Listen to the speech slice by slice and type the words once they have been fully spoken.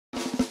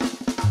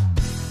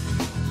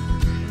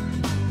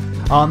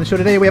On the show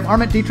today, we have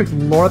Arment Dietrich,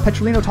 Laura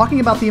Petrolino talking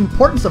about the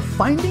importance of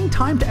finding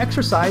time to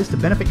exercise to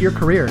benefit your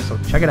career. So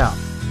check it out.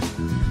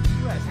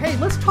 Hey,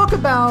 let's talk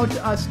about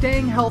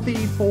staying healthy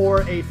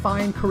for a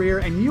fine career,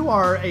 and you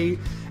are a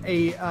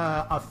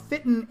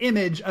fitting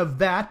image of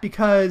that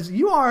because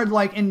you are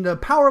like into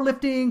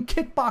powerlifting,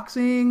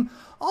 kickboxing,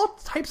 all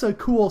types of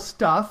cool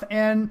stuff.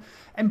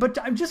 But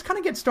I'm just kind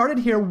of get started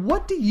here.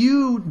 What do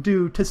you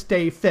do to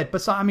stay fit?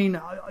 This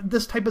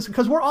type of,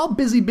 because we're all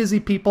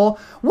busy people.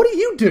 What do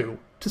you do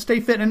to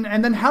stay fit, and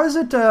then how does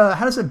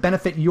it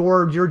benefit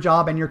your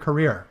job and your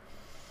career?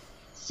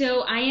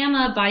 So I am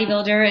a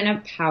bodybuilder and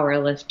a power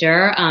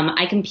lifter.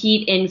 I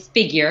compete in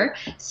figure,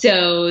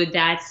 so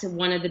that's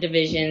one of the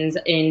divisions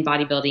in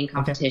bodybuilding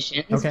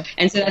competitions. Okay.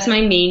 And so that's my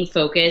main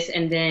focus.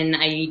 And then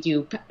I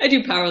do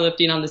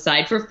powerlifting on the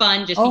side for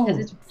fun, just because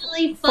it's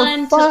really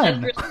fun.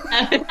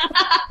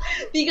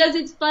 Because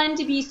it's fun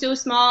to be so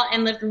small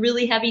and lift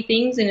really heavy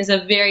things, and it's a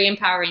very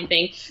empowering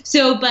thing.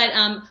 So, but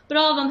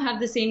all of them have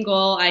the same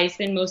goal. I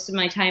spend most of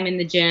my time in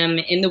the gym,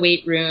 in the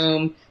weight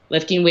room,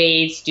 lifting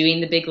weights,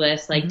 doing the big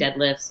lifts like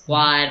deadlift,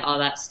 squat, all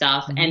that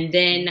stuff. And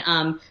then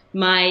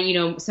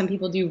some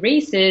people do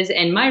races,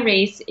 and my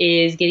race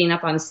is getting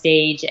up on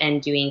stage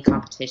and doing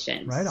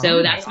competitions. Right on.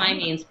 So that's my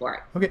main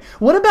sport. Okay.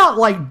 What about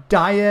like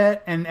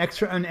diet and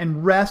extra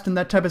and rest and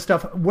that type of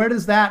stuff? Where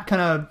does that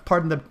kind of,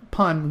 pardon the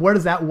pun, where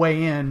does that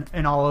weigh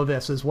in all of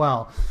this as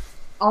well?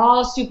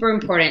 All super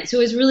important. So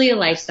it's really a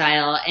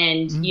lifestyle,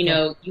 and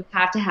you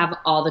have to have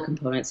all the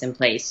components in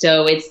place.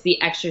 So it's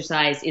the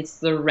exercise, it's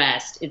the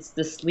rest, it's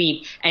the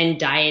sleep, and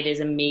diet is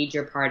a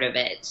major part of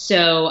it.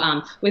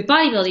 So with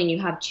bodybuilding,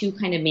 you have two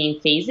kind of main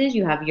phases.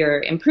 You have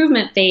your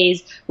improvement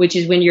phase, which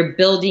is when you're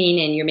building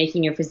and you're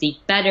making your physique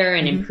better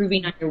and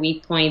improving on your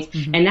weak points,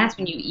 and that's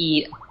when you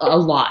eat a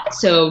lot.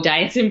 So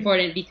diet's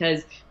important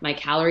because my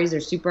calories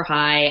are super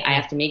high. I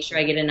have to make sure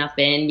I get enough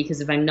in, because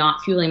if I'm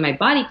not fueling my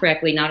body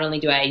correctly, not only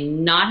do I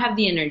not have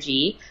the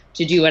energy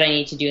to do what I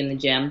need to do in the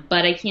gym,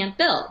 but I can't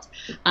build.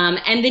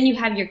 And then you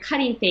have your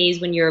cutting phase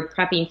when you're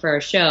prepping for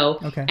a show.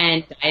 Okay.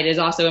 And diet is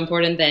also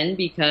important then,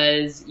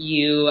 because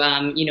you're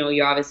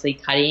obviously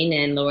cutting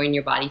and lowering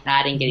your body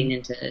fat and getting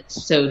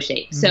into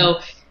shape. So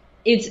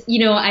it's,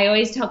 I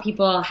always tell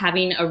people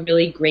having a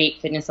really great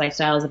fitness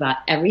lifestyle is about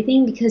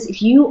everything, because if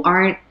you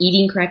aren't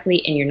eating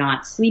correctly and you're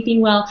not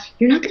sleeping well,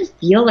 you're not going to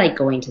feel like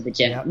going to the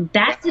gym. Yep.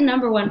 That's the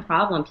number one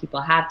problem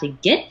people have to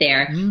get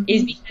there,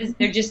 is because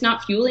they're just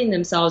not fueling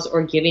themselves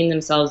or giving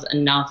themselves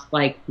enough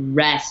like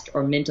rest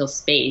or mental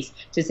space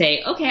to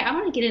say, okay, I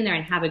want to get in there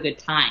and have a good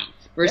time,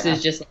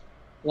 versus just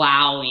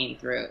plowing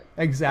through.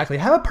 Exactly.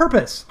 Have a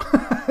purpose.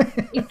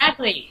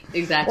 Exactly.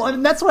 Well,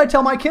 and that's what I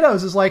tell my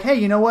kiddos is like, hey,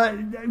 you know what?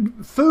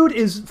 Food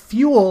is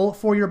fuel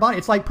for your body.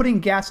 It's like putting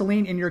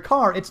gasoline in your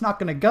car. It's not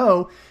going to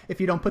go if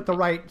you don't put the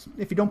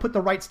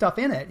right stuff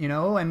in it,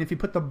 and if you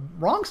put the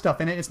wrong stuff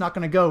in it, it's not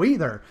going to go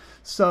either.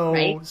 So,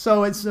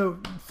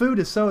 food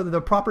is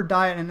the proper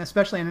diet, and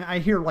especially, and I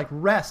hear like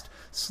rest,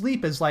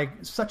 sleep is like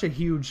such a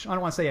huge, I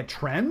don't want to say a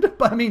trend,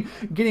 but I mean,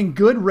 getting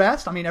good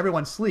rest. I mean,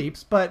 everyone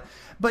sleeps, but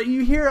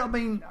you hear,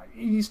 you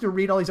used to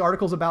read all these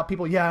articles about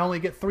people, I only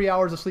get 3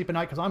 hours of sleep a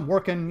night because I'm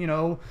working,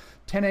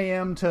 10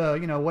 a.m. to,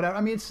 whatever.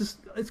 I mean,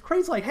 it's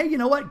crazy. Like, hey, you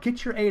know what?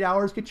 Get your 8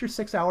 hours, get your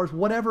 6 hours,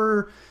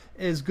 whatever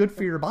is good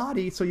for your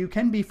body, so you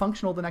can be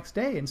functional the next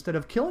day instead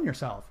of killing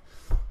yourself.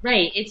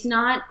 Right. It's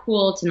not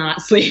cool to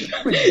not sleep.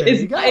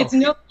 It's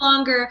no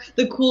longer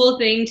the cool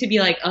thing to be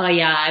like, oh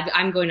yeah,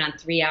 I'm going on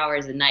 3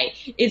 hours a night.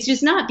 It's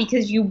just not,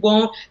 because you're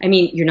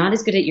not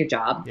as good at your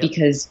job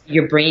because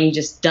your brain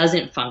just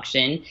doesn't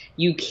function.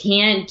 You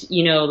can't,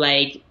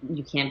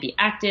 you can't be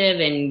active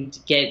and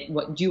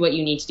do what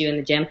you need to do in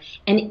the gym.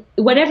 And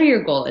whatever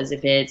your goal is,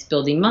 if it's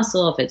building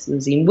muscle, if it's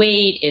losing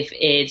weight, if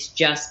it's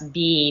just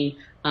being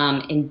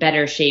in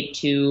better shape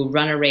to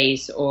run a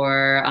race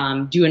or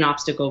do an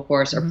obstacle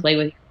course or play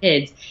with your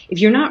kids, if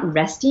you're not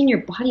resting, your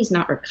body's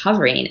not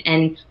recovering.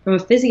 And from a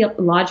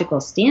physiological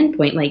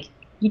standpoint, like,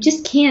 you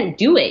just can't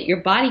do it.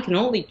 Your body can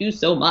only do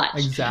so much.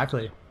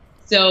 Exactly.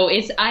 So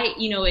I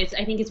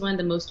think it's one of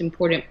the most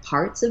important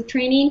parts of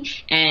training,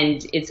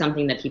 and it's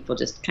something that people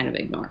just kind of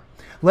ignore.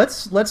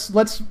 Let's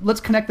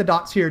connect the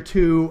dots here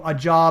to a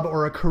job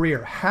or a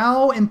career.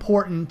 How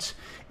important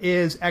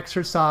is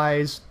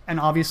exercise and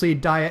obviously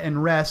diet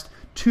and rest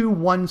to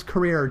one's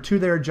career, to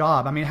their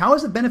job? I mean, how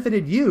has it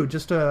benefited you,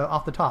 just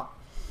off the top?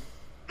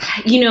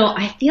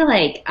 I feel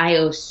like I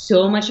owe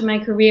so much of my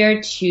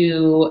career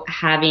to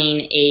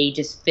having a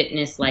just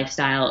fitness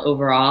lifestyle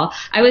overall.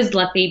 I was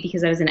lucky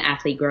because I was an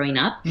athlete growing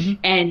up.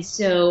 And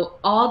so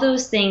all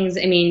those things,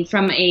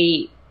 from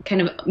a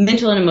kind of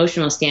mental and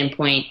emotional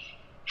standpoint,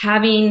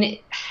 having,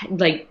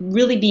 like,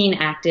 really being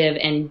active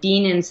and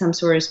being in some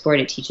sort of sport,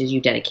 it teaches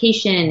you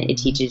dedication, it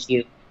teaches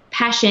you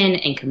passion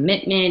and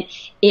commitment.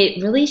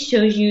 It really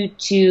shows you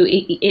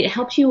it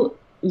helps you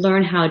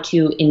learn how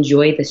to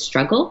enjoy the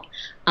struggle.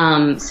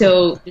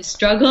 So the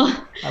struggle,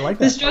 I like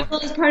that. The struggle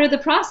is part of the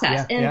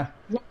process.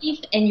 life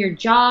and your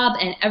job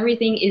and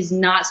everything is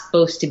not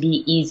supposed to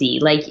be easy.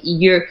 Like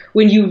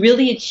when you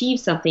really achieve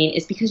something,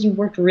 it's because you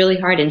worked really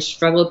hard and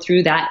struggled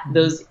through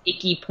those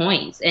icky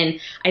points. And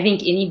I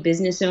think any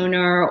business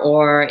owner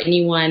or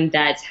anyone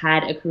that's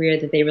had a career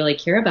that they really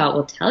care about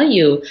will tell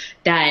you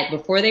that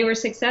before they were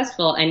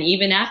successful, and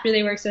even after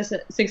they were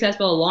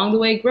successful along the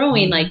way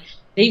growing, like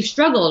they've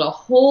struggled a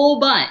whole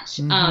bunch.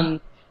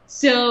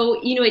 So,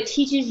 it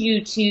teaches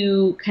you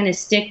to kind of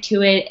stick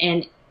to it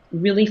and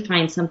really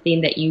find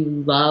something that you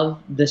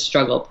love the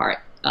struggle part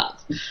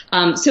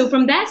of. So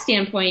from that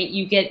standpoint,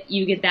 you get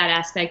that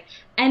aspect.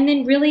 And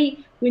then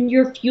really, when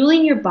you're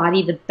fueling your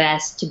body the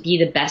best to be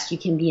the best you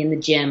can be in the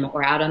gym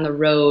or out on the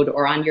road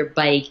or on your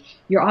bike,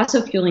 you're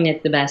also fueling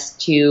it the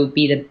best to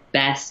be the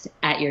best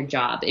at your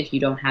job. If you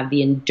don't have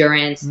the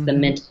endurance, the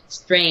mental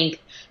strength,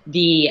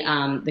 the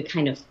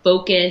kind of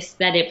focus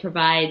that it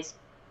provides,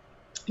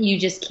 you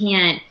just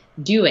can't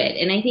do it.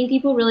 And I think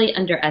people really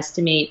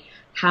underestimate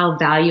how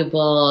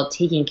valuable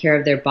taking care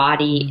of their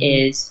body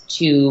is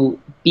to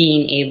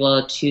being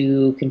able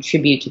to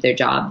contribute to their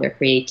job, their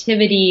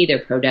creativity, their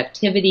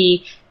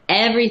productivity,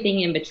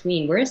 everything in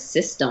between. We're a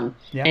system.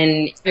 Yep.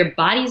 And if your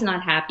body's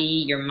not happy,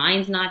 your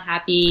mind's not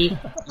happy,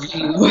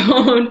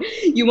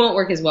 you won't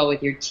work as well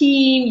with your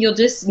team. You'll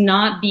just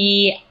not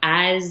be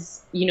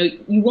as,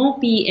 you won't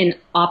be in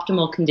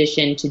optimal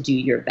condition to do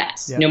your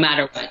best, no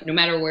matter what, no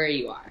matter where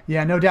you are.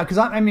 Yeah, no doubt. Because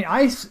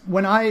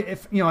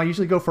I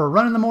usually go for a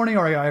run in the morning,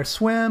 or I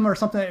swim or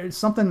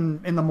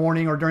something in the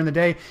morning or during the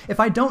day. If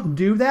I don't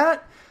do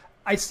that,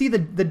 I see the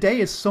day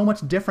is so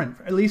much different,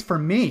 at least for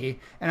me,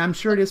 and I'm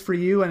sure it is for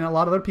you and a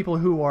lot of other people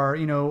who are,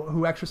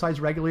 who exercise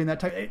regularly and that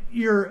type.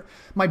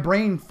 My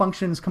brain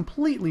functions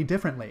completely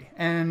differently,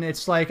 and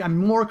it's like I'm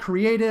more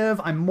creative,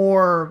 I'm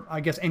more,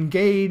 I guess,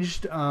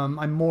 engaged,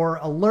 I'm more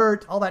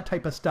alert, all that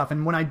type of stuff.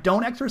 And when I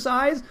don't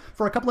exercise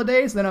for a couple of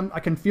days, then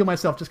I can feel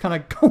myself just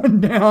kind of going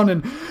down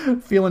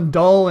and feeling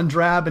dull and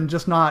drab and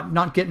just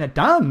not getting it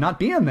done, not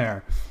being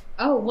there.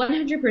 Oh,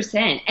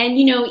 100%. And,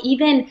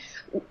 even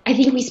I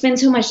think we spend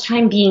so much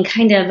time being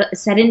kind of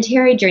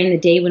sedentary during the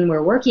day when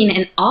we're working.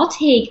 And I'll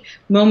take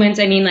moments.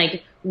 I mean,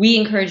 like, we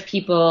encourage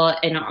people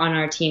on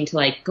our team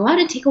to, go out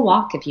and take a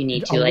walk if you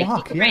need to.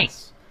 Take a break.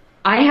 Yes.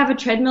 I have a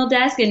treadmill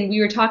desk, and we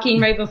were talking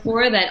right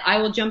before that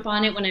I will jump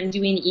on it when I'm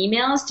doing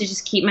emails to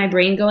just keep my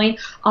brain going.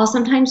 I'll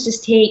sometimes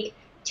just take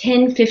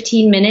 10,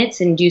 15 minutes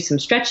and do some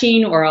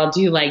stretching, or I'll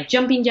do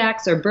jumping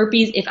jacks or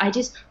burpees. If I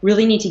just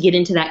really need to get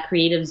into that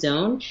creative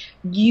zone,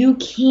 you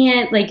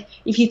can't,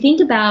 if you think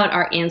about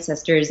our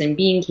ancestors and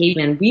being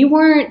cavemen, we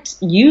weren't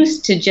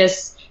used to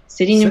just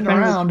sitting in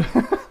front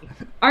of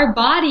our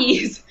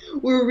bodies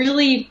were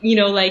really,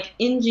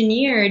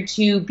 engineered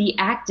to be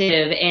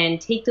active and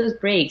take those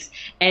breaks.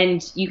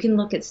 And you can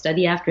look at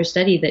study after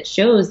study that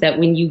shows that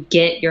when you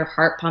get your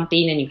heart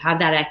pumping and you have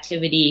that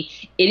activity,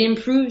 it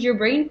improves your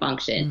brain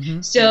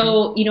function.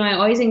 So, I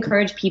always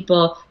encourage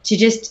people to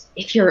just,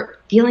 if you're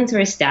feeling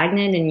sort of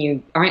stagnant and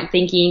you aren't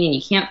thinking and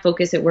you can't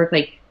focus at work,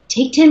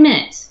 take 10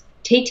 minutes.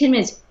 Take 10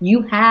 minutes.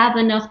 You have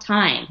enough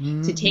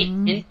time to take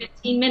 10,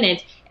 15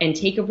 minutes and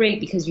take a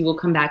break, because you will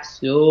come back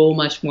so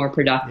much more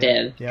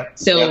productive.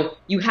 So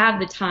you have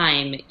the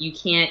time. You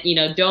can't,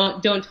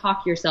 don't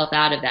talk yourself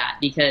out of that,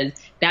 because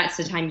that's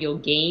the time you'll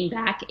gain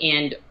back,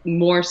 and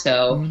more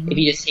so if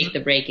you just take the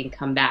break and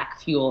come back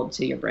fueled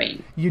to your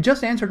brain. You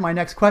just answered my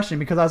next question,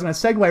 because I was going to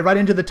segue right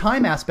into the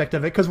time aspect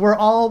of it, because we're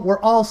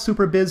all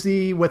super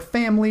busy with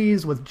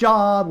families, with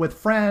job, with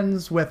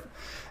friends, with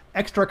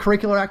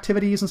extracurricular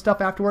activities and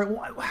stuff afterward.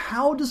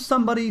 How does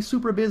somebody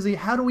super busy,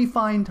 how do we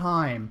find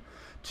time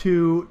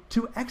to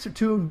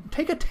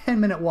take a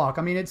 10-minute walk?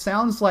 I mean, it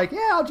sounds like,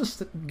 I'll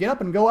just get up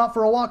and go out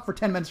for a walk for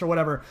 10 minutes or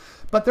whatever.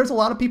 But there's a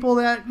lot of people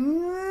that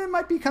it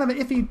might be kind of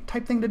an iffy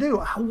type thing to do.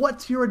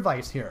 What's your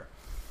advice here?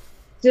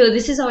 So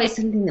this is always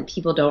something that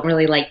people don't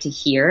really like to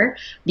hear,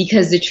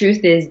 because the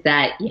truth is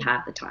that you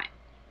have the time.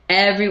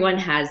 Everyone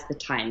has the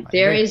time.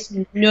 There is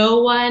no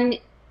one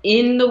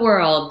in the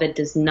world that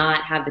does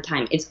not have the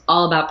time. It's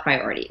all about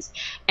priorities.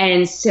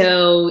 And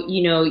so,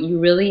 you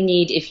really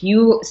need, if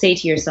you say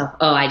to yourself,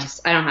 I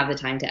don't have the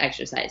time to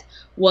exercise.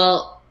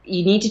 Well,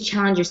 you need to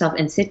challenge yourself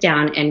and sit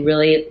down and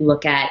really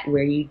look at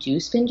where you do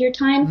spend your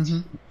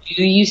time.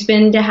 Do you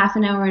spend a half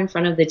an hour in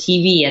front of the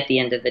TV at the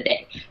end of the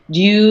day?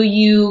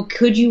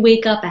 Could you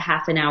wake up a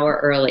half an hour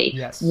early?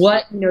 Yes.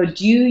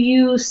 Do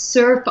you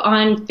surf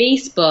on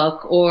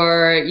Facebook,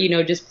 or,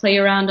 just play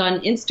around on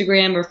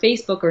Instagram or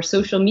Facebook or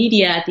social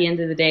media at the end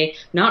of the day?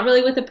 Not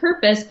really with a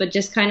purpose, but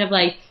just kind of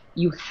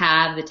you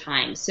have the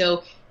time.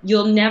 So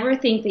you'll never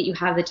think that you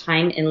have the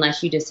time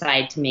unless you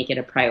decide to make it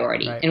a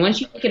priority. Right. And once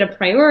you make it a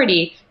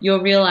priority, you'll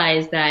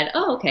realize that,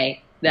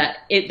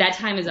 that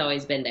time has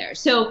always been there.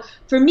 So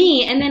for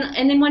me, and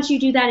then once you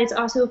do that, it's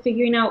also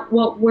figuring out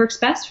what works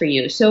best for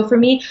you. So for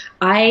me,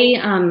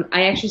 I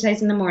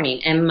exercise in the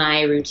morning, and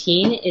my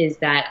routine is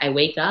that I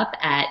wake up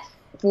at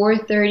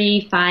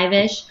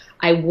 4:35ish.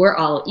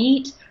 I'll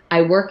eat.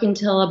 I work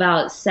until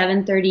about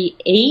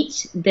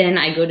 7:38. Then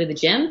I go to the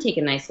gym, take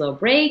a nice little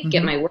break,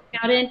 get my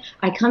workout in.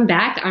 I come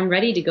back, I'm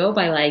ready to go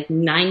by like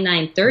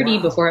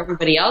 9:30 before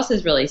everybody else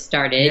has really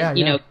started,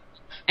 you know.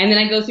 And then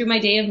I go through my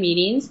day of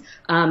meetings.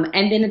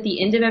 And then at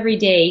the end of every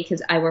day,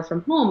 because I work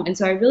from home, and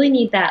so I really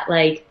need that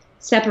like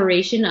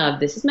separation of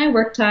this is my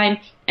work time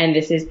and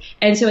this is,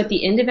 and so at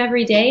the end of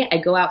every day, I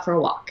go out for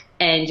a walk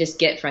and just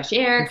get fresh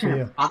air,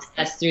 kind of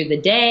process through the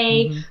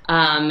day,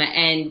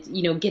 and,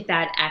 you know, get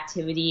that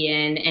activity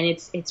in. And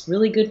it's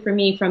really good for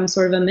me from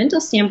sort of a mental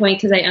standpoint,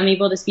 because I'm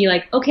able to be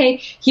like,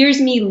 okay, here's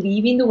me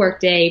leaving the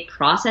workday,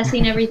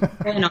 processing everything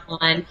going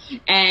on,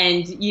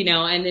 and, you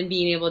know, and then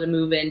being able to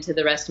move into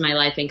the rest of my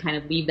life and kind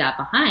of leave that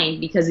behind.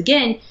 Because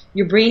again,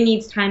 your brain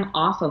needs time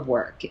off of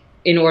work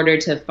in order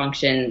to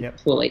function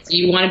fully. So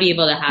you want to be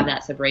able to have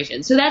that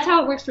separation. So that's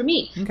how it works for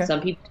me. Some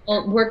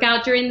people work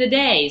out during the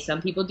day.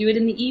 Some people do it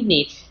in the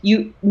evening.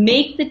 You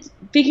make it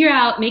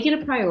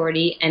a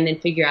priority, and then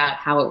figure out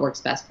how it works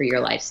best for your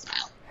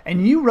lifestyle.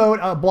 And you wrote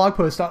a blog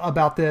post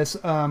about this,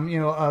 you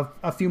know,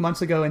 a few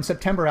months ago in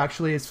September,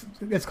 actually.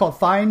 It's called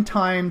 "Find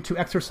Time to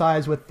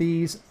Exercise with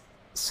These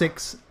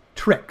 6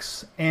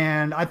 Tricks."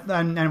 And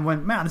I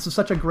went, man, this is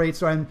such a great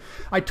story. And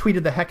I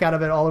tweeted the heck out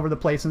of it all over the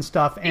place and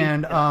stuff.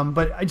 And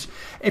but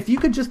if you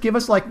could just give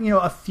us, like, you know,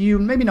 a few,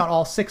 maybe not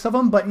all 6 of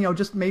them, but, you know,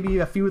 just maybe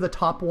a few of the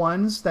top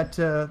ones that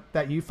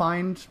that you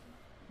find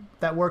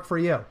that work for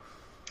you.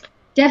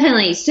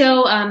 Definitely.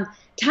 So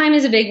time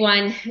is a big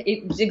one.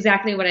 It's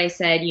exactly what I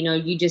said. You know,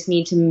 you just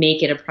need to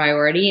make it a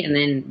priority, and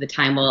then the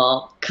time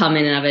will come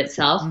in and of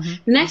itself.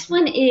 The next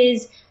one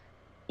is,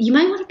 you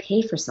might want to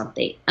pay for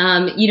something.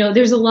 You know,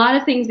 there's a lot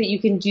of things that you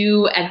can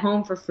do at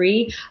home for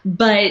free,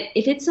 but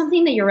if it's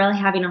something that you're really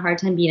having a hard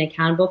time being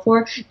accountable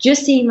for,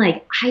 just saying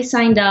like, I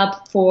signed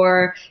up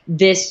for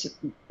this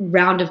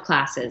round of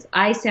classes,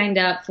 I signed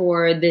up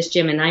for this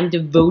gym, and I'm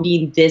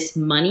devoting this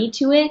money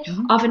to it,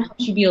 often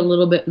helps you be a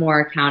little bit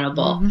more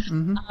accountable.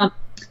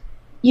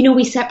 You know,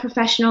 we set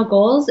professional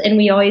goals, and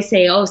we always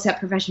say, oh, set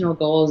professional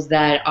goals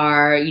that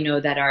are, you know,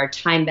 that are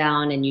time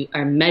bound and you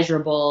are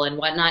measurable and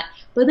whatnot.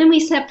 But then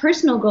we set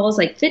personal goals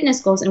like fitness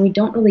goals, and we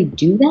don't really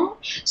do that.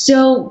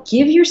 So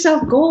give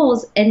yourself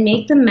goals and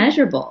make them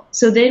measurable.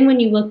 So then when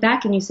you look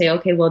back and you say,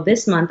 okay, well,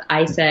 this month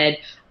I said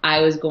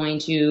I was going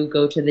to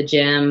go to the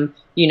gym,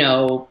 you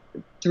know,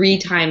 3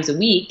 times a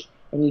week,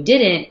 and you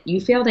didn't, you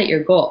failed at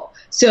your goal.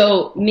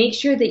 So make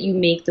sure that you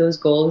make those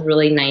goals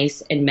really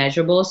nice and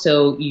measurable,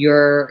 so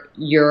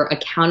you're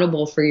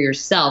accountable for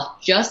yourself,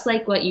 just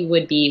like what you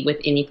would be with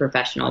any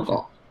professional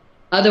goal.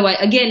 Otherwise,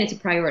 again, it's a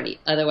priority.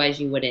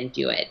 Otherwise, you wouldn't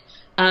do it.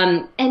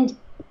 And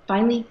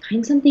finally,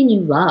 find something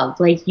you love.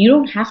 Like, you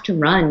don't have to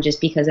run just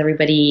because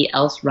everybody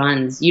else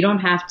runs. You don't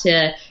have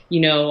to, you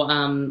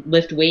know,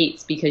 lift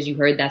weights because you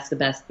heard that's the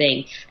best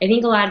thing. I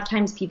think a lot of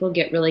times people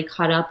get really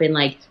caught up in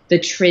like the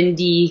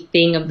trendy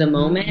thing of the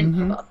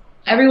moment.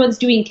 Everyone's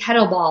doing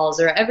kettlebells,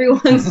 or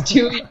everyone's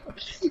doing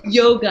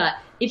yoga.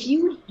 If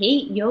you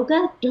hate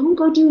yoga, don't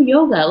go do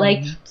yoga.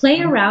 Like,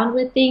 play around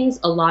with things.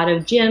 A lot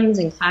of gyms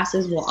and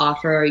classes will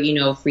offer, you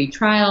know, free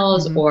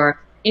trials or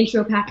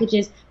intro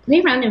packages.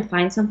 Play around and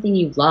find something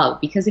you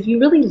love, because if you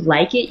really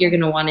like it, you're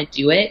going to want to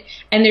do it.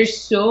 And there's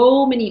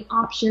so many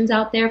options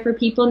out there for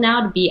people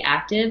now to be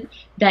active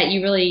that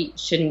you really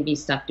shouldn't be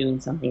stuck doing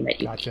something that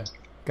you hate.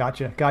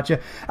 Gotcha.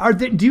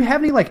 Do you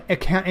have any like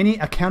any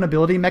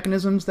accountability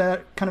mechanisms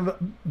that kind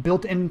of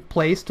built in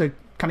place to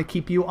kind of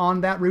keep you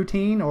on that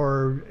routine,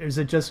 or is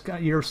it just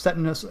you're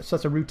setting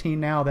such a routine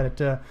now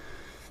that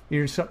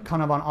you're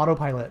kind of on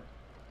autopilot?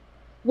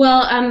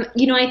 Well,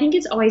 you know, I think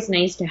it's always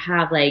nice to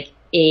have like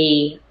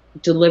a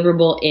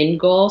deliverable end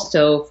goal.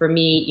 So for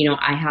me, you know,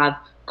 I have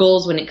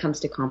goals when it comes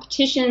to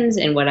competitions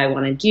and what I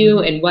want to do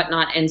and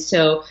whatnot. And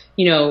so,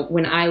 you know,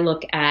 when I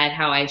look at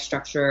how I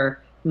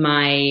structure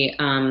my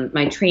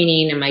my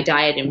training and my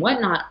diet and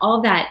whatnot,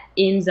 all that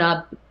ends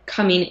up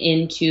coming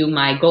into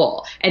my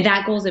goal. And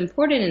that goal is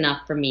important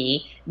enough for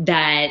me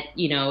that,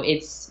 you know,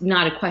 it's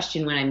not a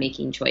question when I'm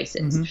making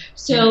choices.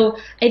 So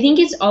I think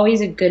it's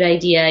always a good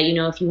idea, you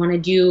know, if you want to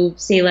do,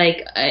 say,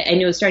 like, I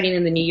know starting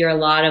in the new year, a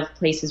lot of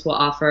places will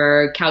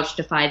offer couch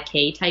to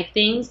 5K type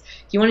things.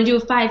 If you want to do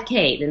a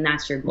 5K, then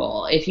that's your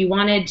goal. If you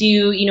want to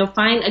do, you know,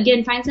 find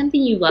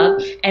something you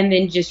love, and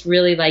then just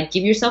really like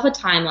give yourself a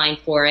timeline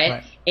for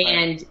it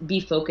and be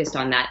focused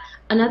on that.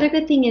 Another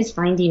good thing is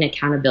finding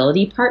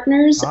accountability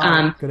partners,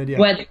 good idea.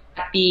 Whether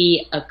that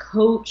be a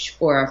coach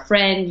or a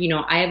friend. You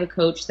know, I have a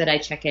coach that I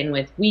check in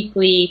with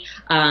weekly,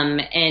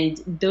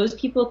 and those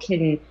people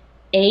can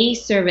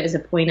serve as a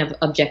point of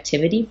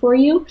objectivity for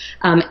you,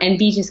 and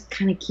B, just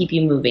kind of keep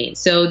you moving.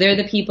 So they're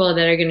the people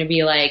that are going to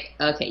be like,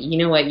 okay, you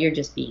know what, you're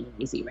just being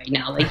lazy right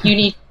now. Like, you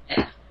need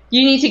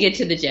to get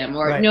to the gym,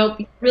 or nope,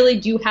 you really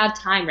do have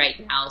time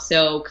right now.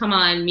 So come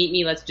on, meet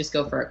me. Let's just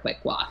go for a quick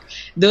walk.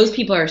 Those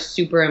people are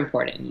super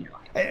important. You know,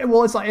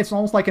 Well, it's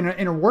almost like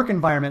in a work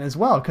environment as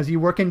well, because you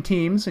work in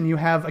teams and you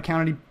have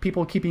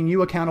people keeping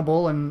you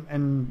accountable,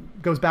 and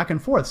goes back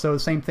and forth. So the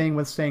same thing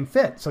with staying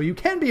fit. So you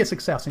can be a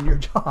success in your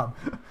job.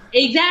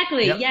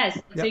 Exactly. Yep. Yes,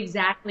 that's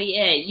exactly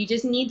it. You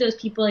just need those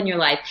people in your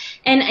life.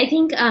 And I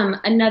think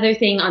another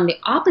thing on the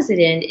opposite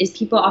end is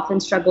people often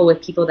struggle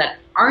with people that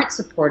aren't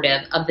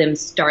supportive of them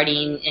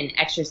starting and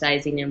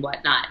exercising and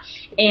whatnot.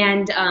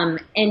 And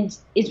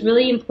it's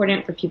really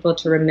important for people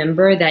to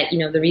remember that, you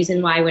know, the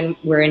reason why when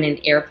we're in an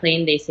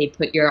airplane, they say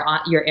put your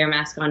air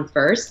mask on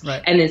first,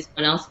 right, and then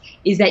someone else,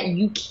 is that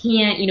you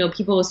can't, you know,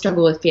 people will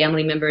struggle with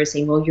family members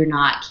saying, well, you're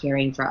not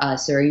caring for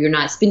us, or you're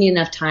not spending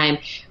enough time.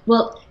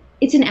 Well,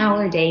 it's an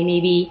hour a day,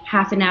 maybe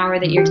half an hour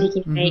that you're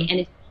taking away.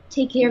 And if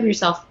you take care of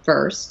yourself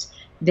first,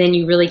 then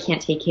you really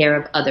can't take care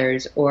of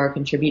others or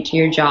contribute to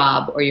your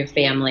job or your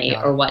family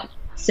or what.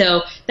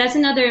 So that's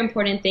another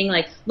important thing.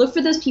 Like, look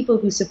for those people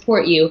who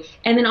support you,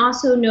 and then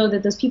also know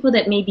that those people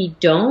that maybe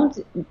don't,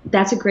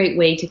 that's a great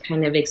way to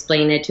kind of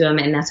explain it to them,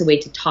 and that's a way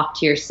to talk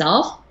to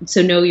yourself.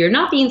 So no, you're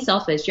not being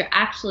selfish. You're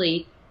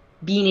actually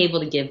being able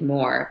to give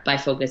more by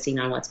focusing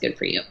on what's good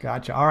for you.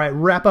 Gotcha. All right,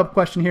 wrap up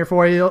question here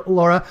for you,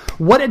 Laura.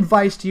 What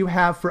advice do you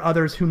have for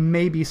others who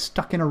may be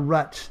stuck in a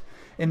rut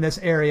in this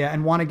area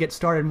and want to get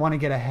started and want to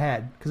get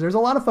ahead? Because there's a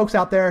lot of folks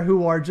out there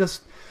who are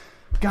just,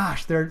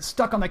 gosh, they're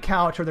stuck on the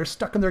couch or they're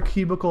stuck in their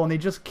cubicle and they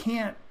just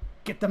can't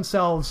get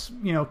themselves,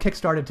 you know,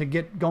 kickstarted to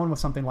get going with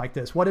something like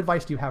this. What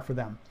advice do you have for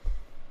them?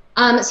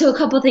 So a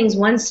couple of things.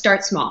 One,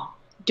 start small.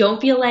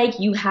 Don't feel like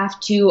you have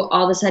to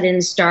all of a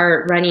sudden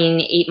start running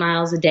 8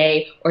 miles a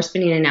day or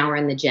spending an hour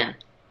in the gym.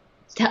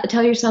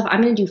 Tell yourself,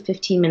 I'm going to do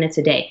 15 minutes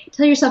a day.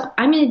 Tell yourself,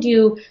 I'm going to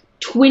do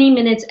 20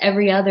 minutes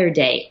every other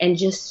day, and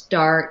just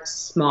start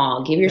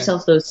small. Give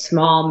yourself those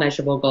small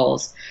measurable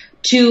goals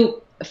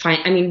to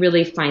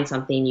really find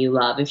something you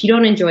love. If you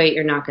don't enjoy it,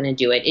 you're not going to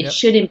do it. It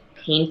shouldn't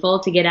be painful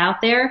to get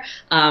out there.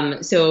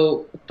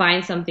 So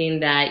find something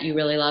that you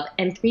really love.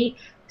 And 3,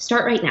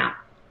 start right now.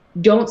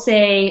 Don't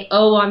say,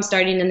 oh, well, I'm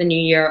starting in the new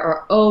year,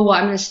 or, oh, well,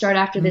 I'm going to start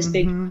after this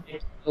big project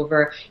is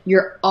over.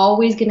 You're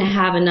always going to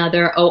have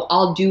another, oh,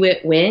 I'll do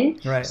it when.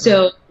 Right.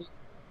 So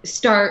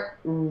start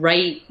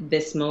right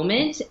this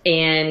moment,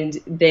 and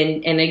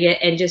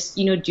just,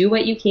 you know, do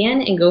what you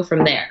can and go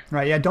from there.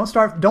 Right. Yeah.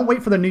 Don't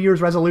wait for the New Year's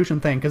resolution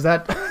thing, because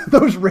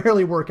those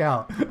rarely work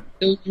out.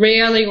 Those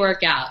rarely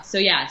work out. So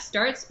yeah,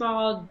 start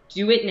small,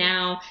 do it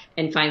now,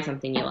 and find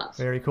something you love.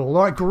 Very cool.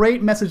 Laura,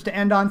 great message to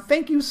end on.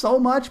 Thank you so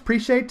much.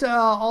 Appreciate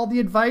all the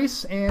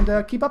advice,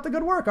 and keep up the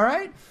good work. All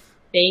right.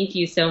 Thank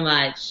you so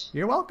much.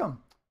 You're welcome.